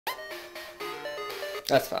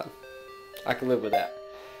That's fine. I can live with that.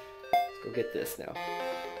 Let's go get this now.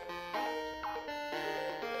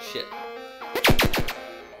 Shit.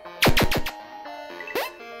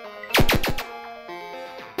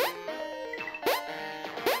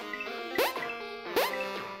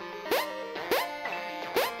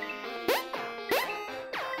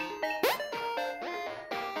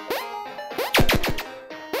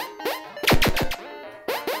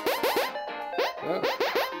 Oh.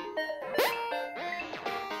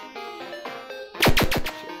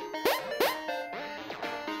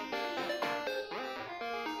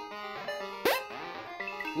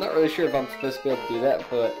 I'm not really sure if I'm supposed to be able to do that,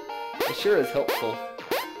 but it sure is helpful.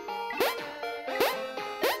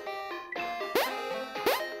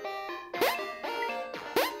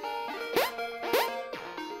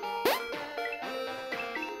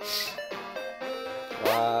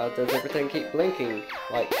 Why does everything keep blinking?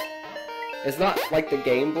 Like, it's not like the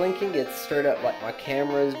game blinking, it's straight up like my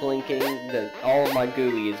camera is blinking, all of my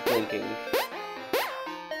GUI is blinking.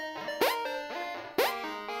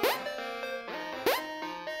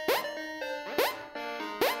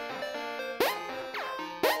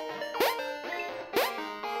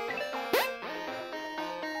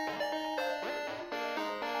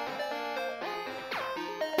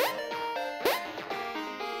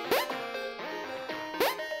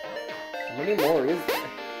 How many more is there?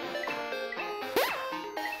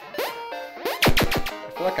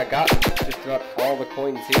 I feel like I got just about all the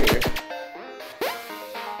coins here.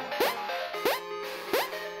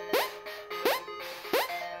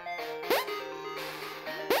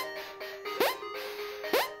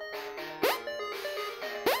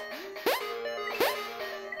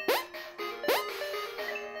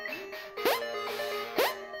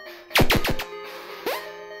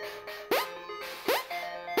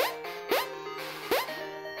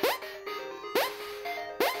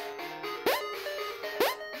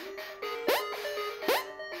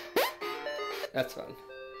 That's fun.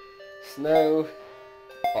 Snow,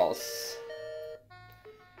 false.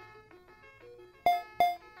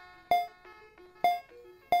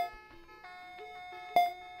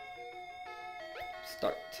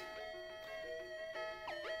 Start.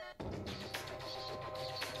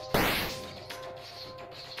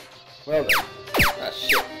 Well done. Ah,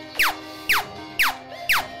 shit.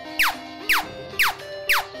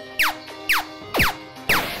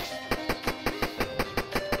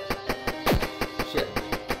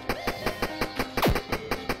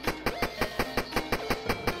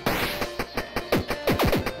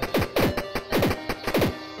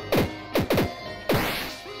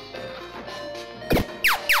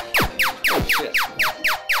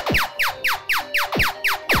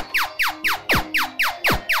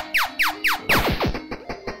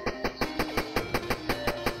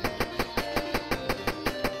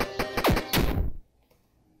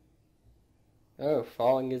 Oh,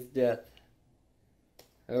 falling is death.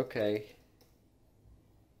 Okay.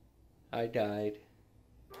 I died.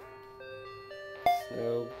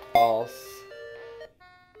 Snow, false.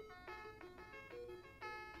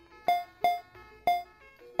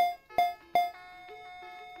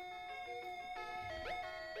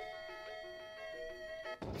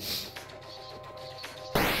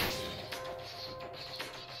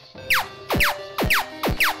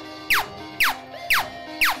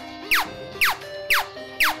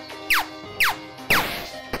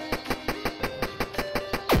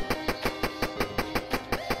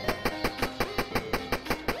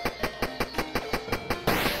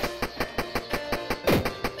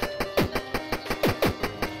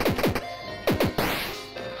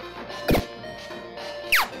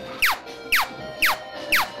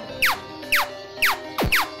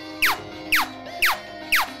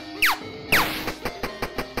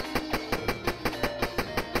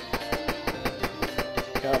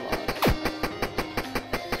 Come on.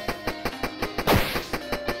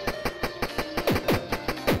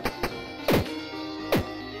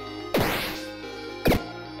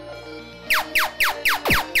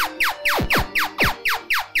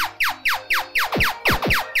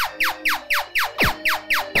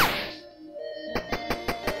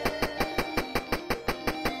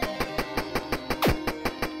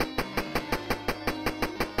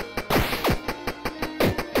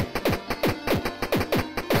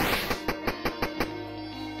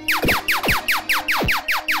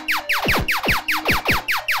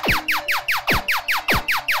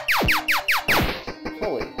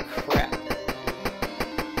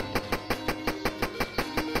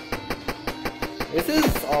 This is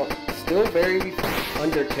still very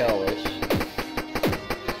Undertale-ish.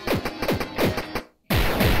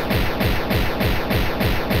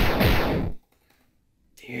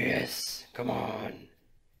 Yes, come on.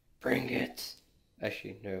 Bring it.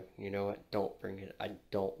 Actually, no. You know what? Don't bring it. I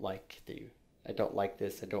don't like you. I don't like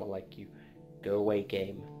this. I don't like you. Go away,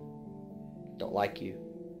 game. Don't like you.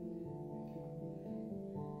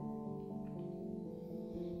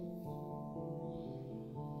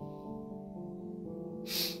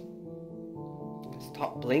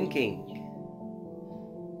 Stop blinking.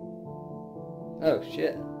 Oh,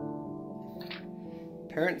 shit.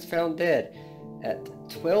 Parents found dead at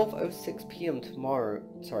 12:06 p.m.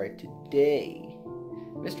 today.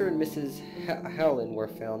 Mr. and Mrs. Howland were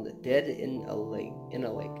found dead in a lake.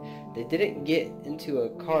 They didn't get into a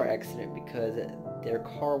car accident because their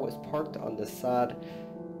car was parked on the side.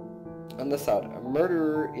 A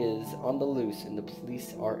murderer is on the loose, and the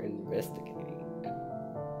police are investigating.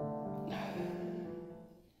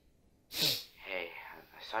 Hey,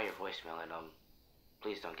 I saw your voicemail, and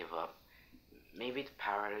please don't give up. Maybe the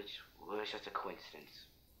power outage was just a coincidence.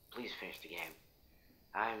 Please finish the game.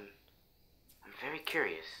 I'm very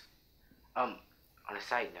curious. On a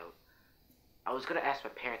side note, I was gonna ask my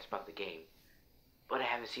parents about the game, but I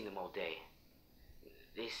haven't seen them all day.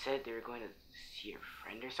 They said they were going to see a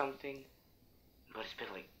friend or something, but it's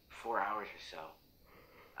been like 4 hours or so.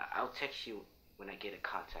 I'll text you when I get in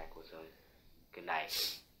contact with them. Good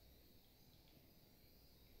night.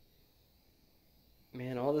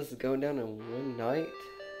 Man, all this is going down in one night?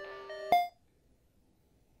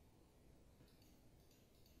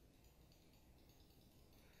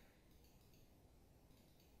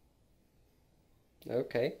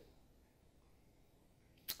 Okay.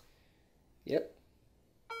 Yep.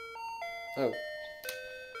 Oh.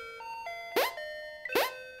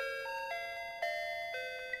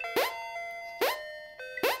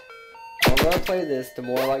 The more I play this, the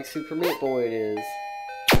more like Super Meat Boy it is.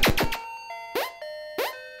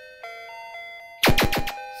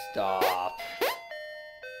 Stop.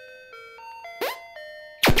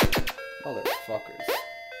 Motherfuckers.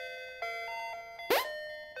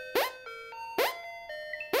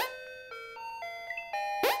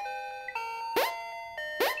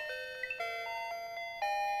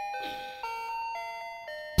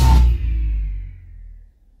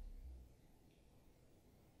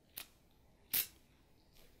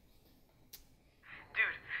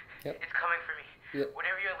 Dude, it's coming for me. Yep.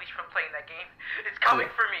 Whenever you unleash from playing that game, it's coming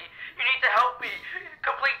for me. You need to help me.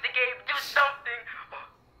 Complete the game. Do something. Oh,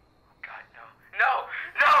 God, no. No!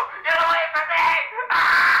 No! Get away from me!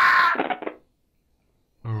 Ah!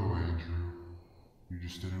 Oh, Andrew. You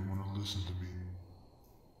just didn't want to listen to me.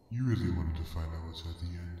 You really wanted to find out what's at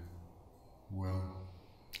the end. Well,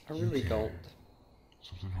 I really don't.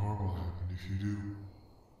 Something horrible happened if you do.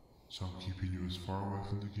 So I'm keeping you as far away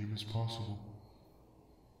from the game as possible.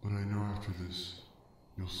 But I know after this,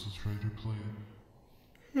 you'll still try to play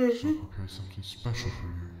it. So I'll prepare something special for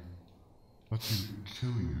you. Not to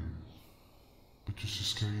kill you, but just to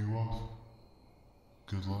scare you off.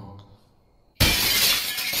 Good luck.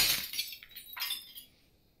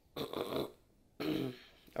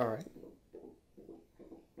 Alright.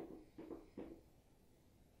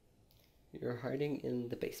 You're hiding in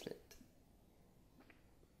the basement.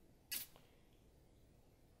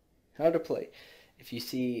 How to play. If you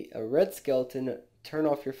see a red skeleton, turn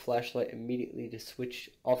off your flashlight immediately. To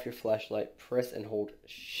switch off your flashlight, press and hold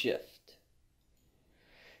Shift.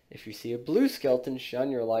 If you see a blue skeleton,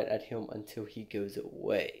 shine your light at him until he goes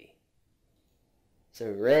away.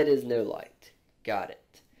 So red is no light. Got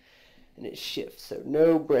it. And it's Shift, so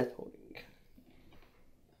no breath holding.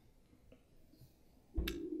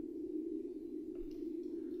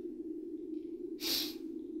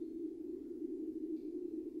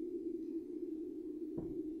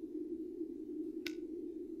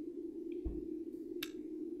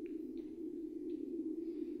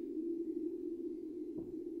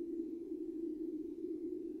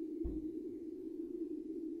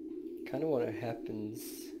 Kind of what happens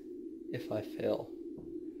if I fail.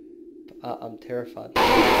 But I'm terrified.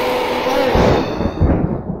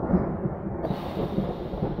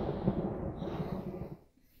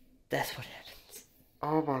 That's what happens.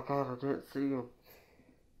 Oh my god, I didn't see him.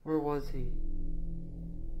 Where was he?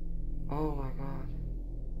 Oh my god.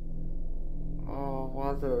 Oh,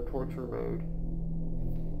 why is there a torture mode?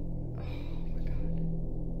 Oh my god.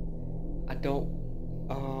 I don't...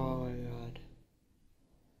 Oh my god.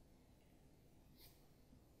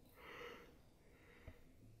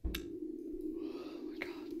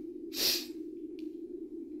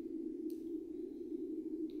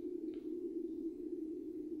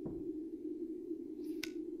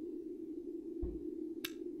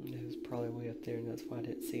 Probably way up there, and that's why I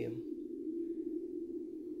didn't see him.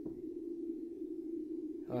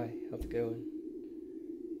 Hi, how's it going?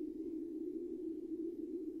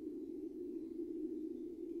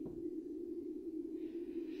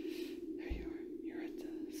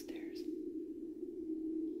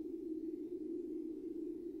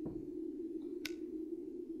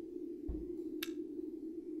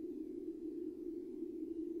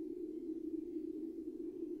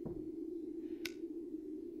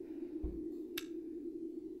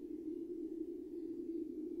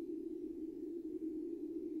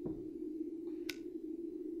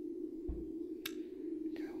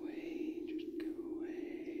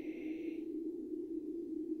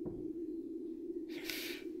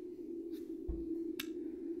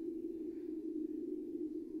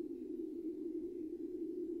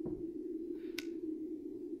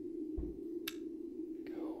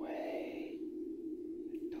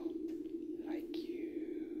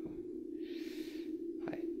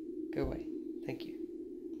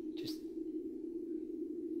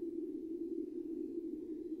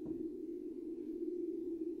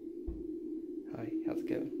 Hi, how's it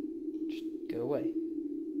going? Just go away.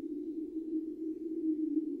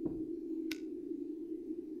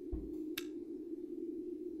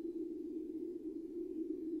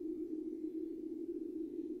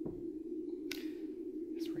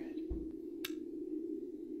 It's red.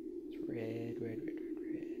 It's red, red, red, red,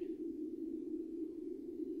 red.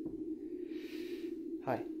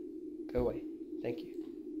 Hi, go away. Thank you.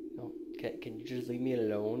 No, can you just leave me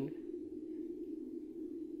alone?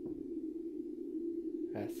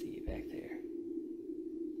 I see you back there.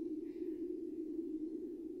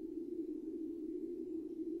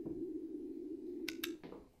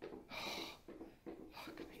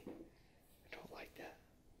 Fuck me. I don't like that.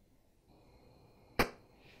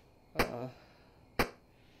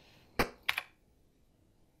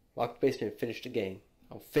 Lock the basement and finish the game.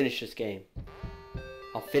 I'll finish this game.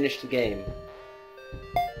 I'll finish the game.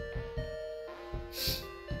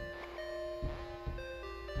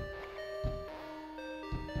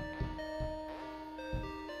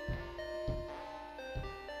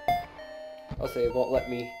 I'll say it won't let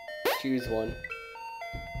me choose one.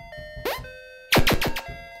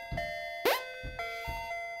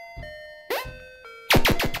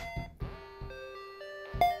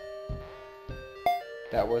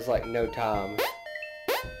 That was like no time.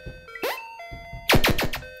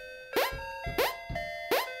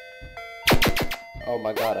 Oh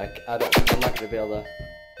my god, I'm not gonna be able to.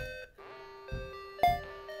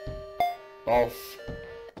 Boss.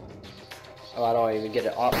 Oh, I don't even get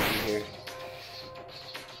an option here.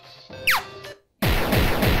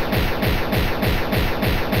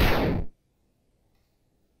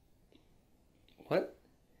 What?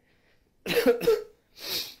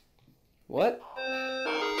 What?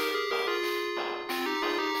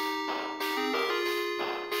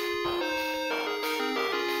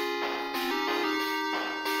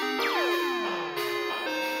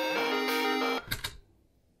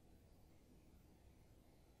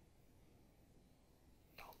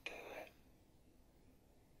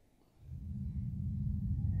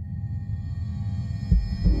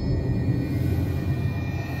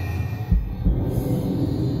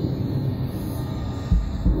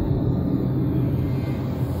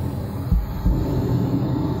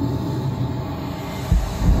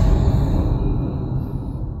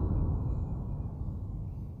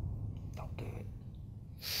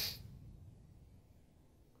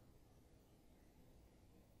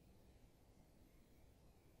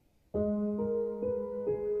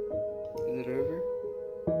 Is it over?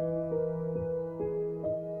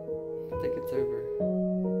 I think it's over.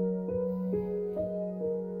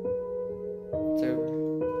 It's over.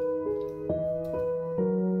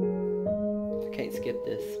 I can't skip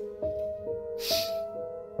this.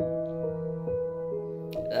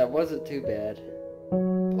 That wasn't too bad.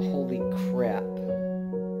 Holy crap.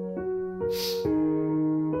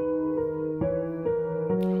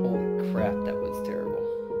 Holy crap, that was terrible.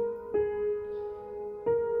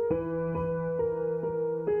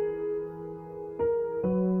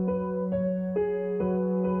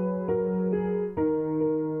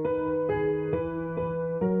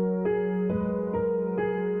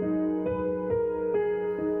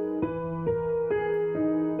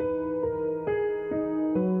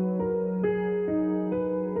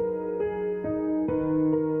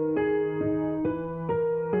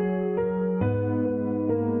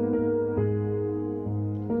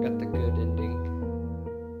 Got the good ending.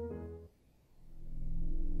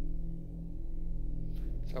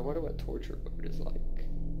 So I wonder what torture mode is like.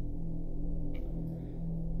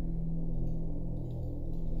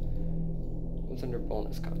 What's under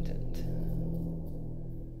bonus content?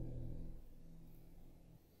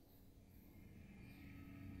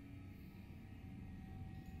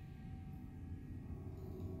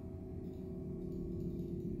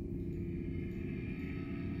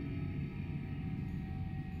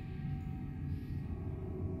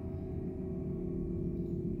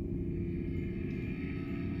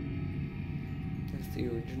 That's the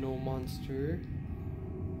original monster.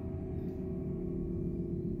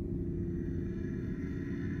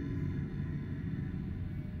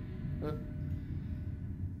 Huh.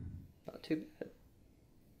 Not too bad.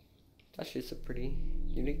 That's just some pretty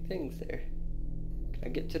unique things there. Can I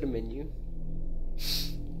get to the menu?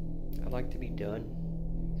 I'd like to be done.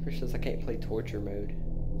 Especially since I can't play torture mode.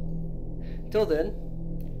 Till then,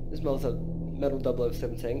 this is Metal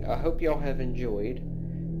 007 saying, I hope y'all have enjoyed,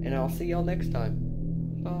 and I'll see y'all next time.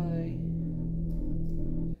 Bye.